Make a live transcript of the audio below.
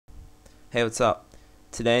Hey, what's up?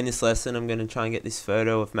 Today in this lesson I'm going to try and get this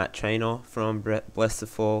photo of Matt Traynor from Bless the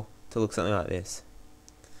Fall to look something like this.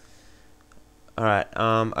 Alright,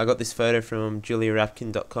 I got this photo from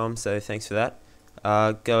juliarapkin.com, so thanks for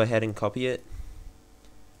that. Go ahead and copy it.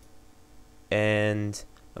 And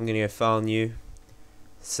I'm going to go File, New.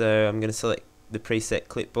 So I'm going to select the preset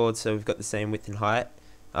clipboard so we've got the same width and height.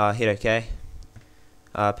 Hit OK.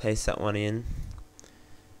 Paste that one in.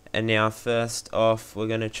 And now first off we're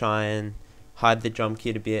going to try and hide the drum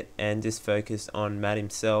kit a bit and just focus on Matt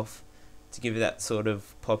himself to give it that sort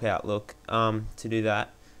of pop out look. To do that,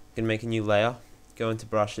 I'm going to make a new layer, go into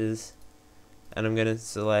brushes, and I'm going to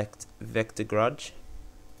select Vector Grudge.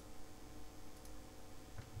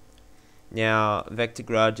 Now Vector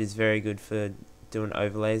Grudge is very good for doing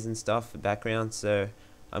overlays and stuff for background, so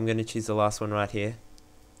I'm going to choose the last one right here.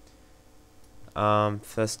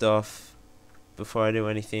 First off, before I do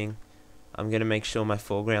anything, I'm going to make sure my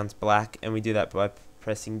foreground's black, and we do that by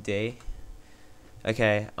pressing D.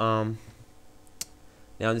 Okay, now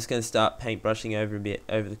I'm just going to start paintbrushing over a bit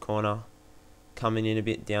over the corner, coming in a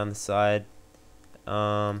bit down the side.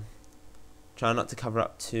 Try not to cover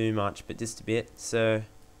up too much, but just a bit,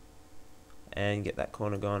 and get that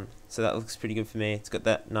corner gone. So that looks pretty good for me. It's got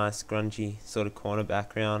that nice grungy sort of corner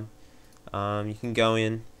background. You can go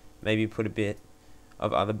in, maybe put a bit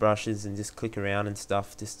of other brushes and just click around and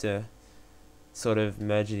stuff just to sort of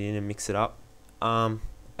merge it in and mix it up.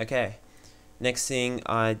 Okay, next thing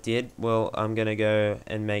I did, well, I'm gonna go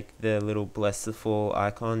and make the little Bless the Fall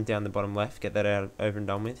icon down the bottom left, get that over and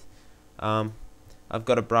done with. I've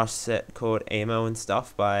got a brush set called Emo and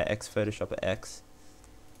Stuff by Photoshopper X,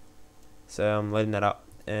 so I'm loading that up,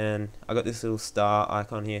 and I got this little star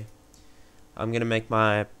icon here. I'm gonna make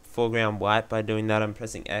my foreground white. By doing that, I'm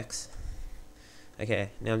pressing X.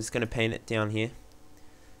 Okay, now I'm just going to paint it down here.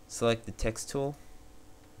 Select the text tool.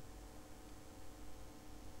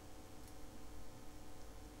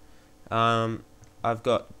 I've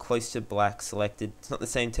got close to black selected. It's not the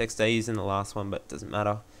same text I used in the last one, but it doesn't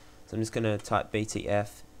matter. So I'm just going to type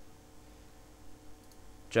BTF.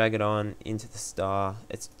 Drag it on into the star.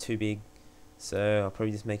 It's too big, so I'll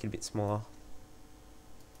probably just make it a bit smaller.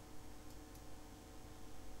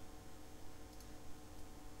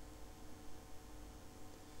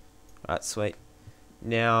 Alright, sweet.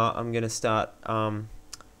 Now I'm going to start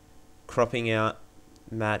cropping out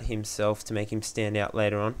Matt himself to make him stand out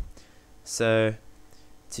later on. So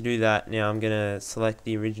to do that, now I'm going to select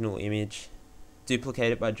the original image,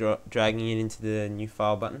 duplicate it by dragging it into the new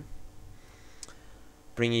file button,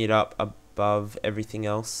 bringing it up above everything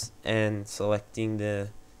else, and selecting the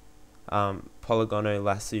Polygono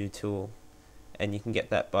Lasso tool. And you can get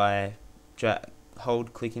that by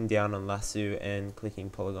clicking down on Lasso and clicking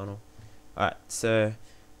Polygonal. Alright, so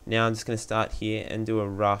now I'm just going to start here and do a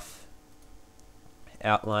rough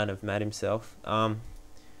outline of Matt himself.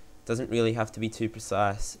 Doesn't really have to be too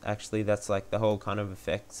precise. Actually, that's like the whole kind of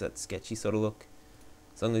effects, that sketchy sort of look.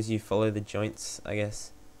 As long as you follow the joints, I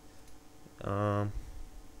guess. Now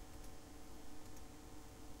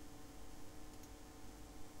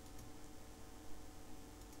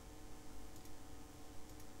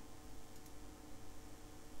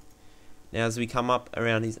as we come up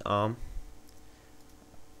around his arm,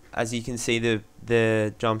 as you can see,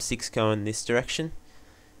 the drumsticks go in this direction,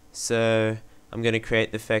 so I'm going to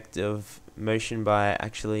create the effect of motion by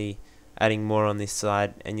actually adding more on this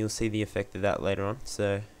side, and you'll see the effect of that later on.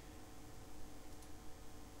 So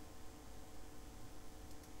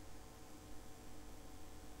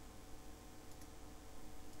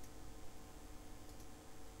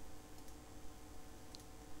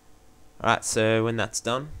alright, so when that's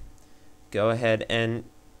done, go ahead and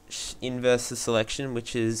inverse the selection,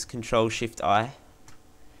 which is Control-Shift-I,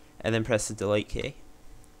 and then press the delete key.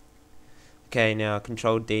 Okay, now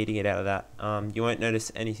Control-D to get out of that. You won't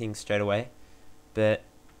notice anything straight away, but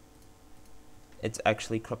it's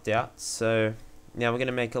actually cropped out. So now we're going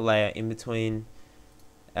to make a layer in between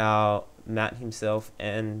our Matt himself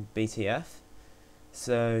and BTF.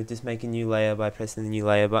 So just make a new layer by pressing the new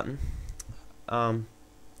layer button. Now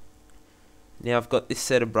I've got this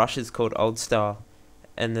set of brushes called Old Style,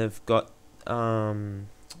 and they've got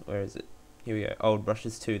where is it? Here we go. Old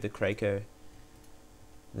brushes 2, the Krakow.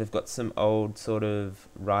 They've got some old sort of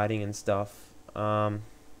writing and stuff. Where's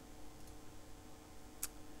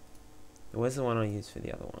the one I used for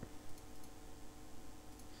the other one?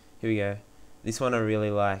 Here we go. This one I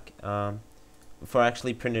really like. Before I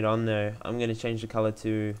actually print it on though, I'm going to change the color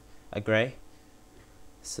to a grey.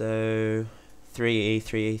 So 3E,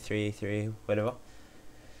 3E, 3E, 3E, whatever.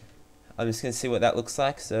 I'm just going to see what that looks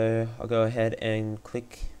like, so I'll go ahead and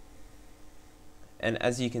click And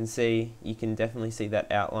as you can see, you can definitely see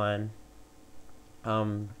that outline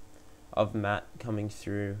of Matt coming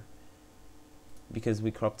through because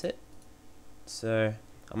we cropped it. So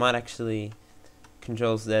I might actually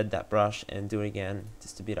Control Z that brush and do it again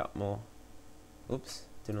just a bit up more. Oops,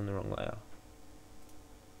 did it on the wrong layer.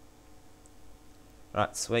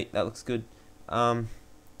 Right, sweet, that looks good. Now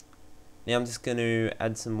I'm just going to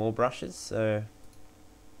add some more brushes. So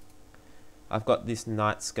I've got this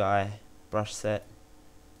night sky brush set,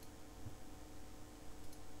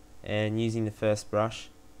 and using the first brush,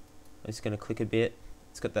 I'm just going to click a bit.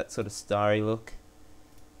 It's got that sort of starry look.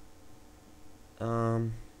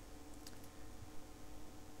 And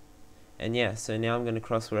yeah, so now I'm going to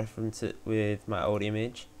cross-reference it with my old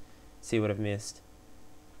image, see what I've missed.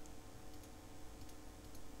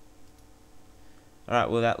 Alright,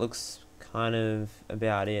 well that looks kind of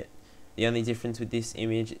about it. The only difference with this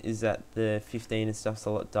image is that the 15 and stuff's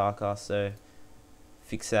a lot darker, so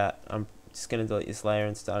fix that. I'm just going to delete this layer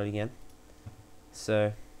and start it again.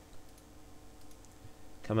 So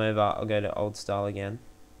come over, I'll go to old style again.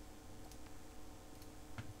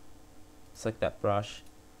 Select that brush,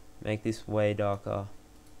 make this way darker.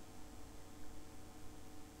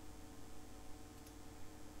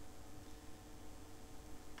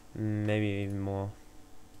 Maybe even more.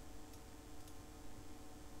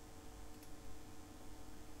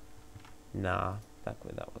 Nah, back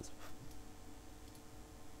where that was.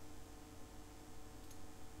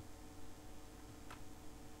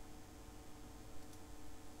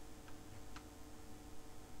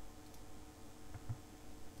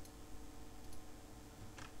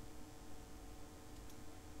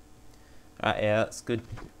 Alright, yeah, that's good.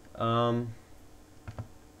 Now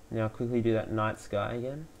I'll quickly do that night sky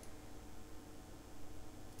again.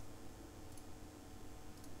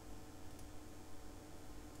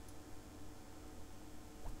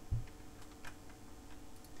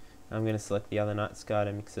 I'm going to select the other night sky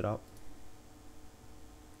to mix it up.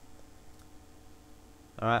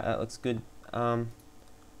 Alright, that looks good. I'm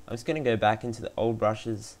just going to go back into the old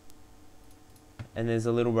brushes, and there's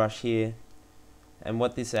a little brush here, and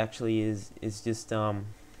what this actually is just a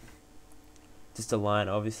line,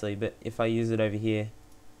 obviously, but if I use it over here,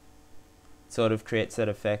 it sort of creates that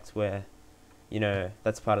effect where, you know,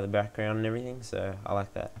 that's part of the background and everything, so I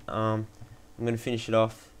like that. I'm going to finish it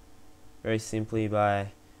off very simply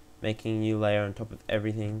by making a new layer on top of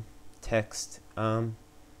everything. Text,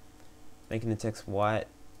 making the text white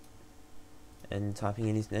and typing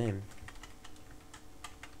in his name.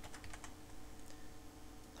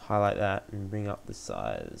 Highlight that and bring up the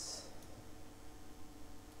size.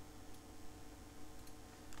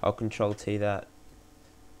 I'll Control T that,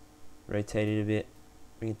 rotate it a bit,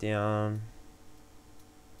 bring it down.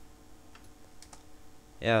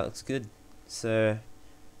 Yeah, it looks good. So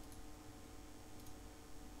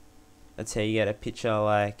that's how you get a picture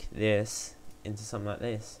like this into something like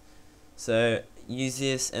this. So use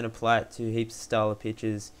this and apply it to heaps of style of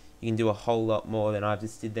pictures. You can do a whole lot more than I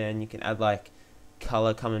just did there, and you can add like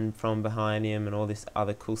color coming from behind him and all this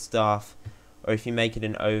other cool stuff. Or if you make it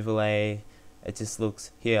an overlay, it just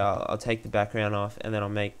looks, here I'll take the background off and then I'll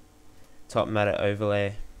make top matte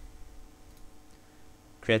overlay.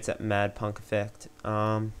 Creates that mad punk effect.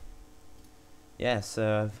 Yeah,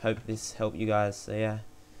 so I hope this helped you guys. So yeah,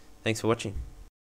 thanks for watching.